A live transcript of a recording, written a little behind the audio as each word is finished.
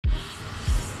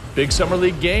Big Summer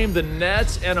League game, the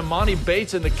Nets and Emoni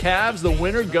Bates and the Cavs. The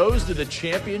winner goes to the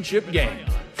championship game.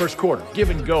 First quarter, give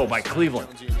and go by Cleveland.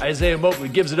 Isaiah Mobley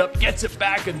gives it up, gets it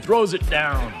back, and throws it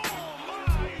down.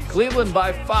 Cleveland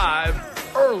by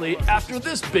 5 early after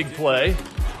this big play.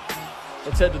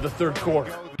 Let's head to the third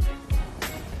quarter.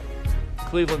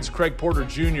 Cleveland's Craig Porter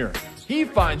Jr. He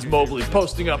finds Mobley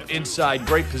posting up inside,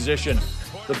 great position.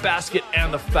 The basket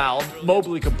and the foul.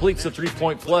 Mobley completes the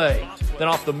three-point play. Then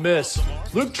off the miss,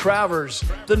 Luke Travers,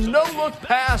 the no-look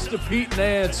pass to Pete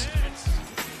Nance.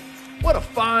 What a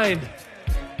find.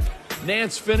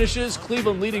 Nance finishes,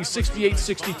 Cleveland leading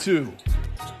 68-62.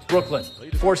 Brooklyn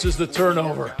forces the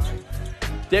turnover.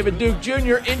 David Duke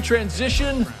Jr. in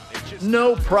transition,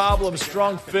 no problem,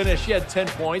 strong finish. He had 10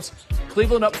 points.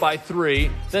 Cleveland up by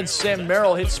 3. Then Sam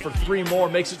Merrill hits for 3 more,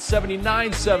 makes it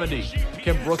 79-70.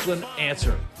 Can Brooklyn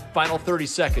answer? Final 30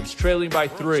 seconds, trailing by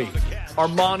 3.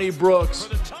 Armoni Brooks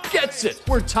gets it.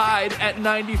 We're tied at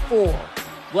 94.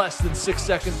 Less than 6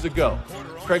 seconds to go.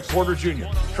 Craig Porter Jr.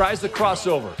 tries the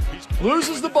crossover,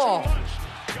 loses the ball.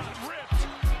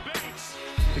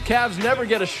 The Cavs never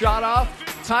get a shot off.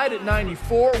 Tied at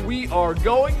 94. We are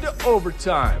going to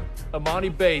overtime.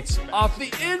 Emoni Bates off the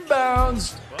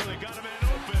inbounds.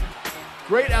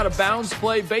 Great out-of-bounds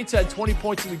play. Bates had 20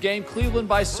 points in the game. Cleveland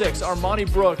by 6.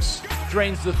 Armoni Brooks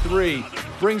drains the 3.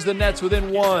 Brings the Nets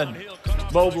within 1.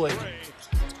 Mobley.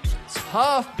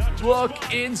 Tough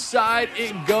look inside.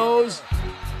 It goes.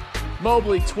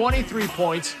 Mobley, 23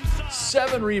 points,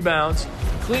 7 rebounds.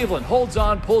 Cleveland holds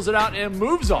on, pulls it out, and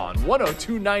moves on.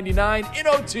 102-99 in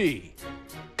OT.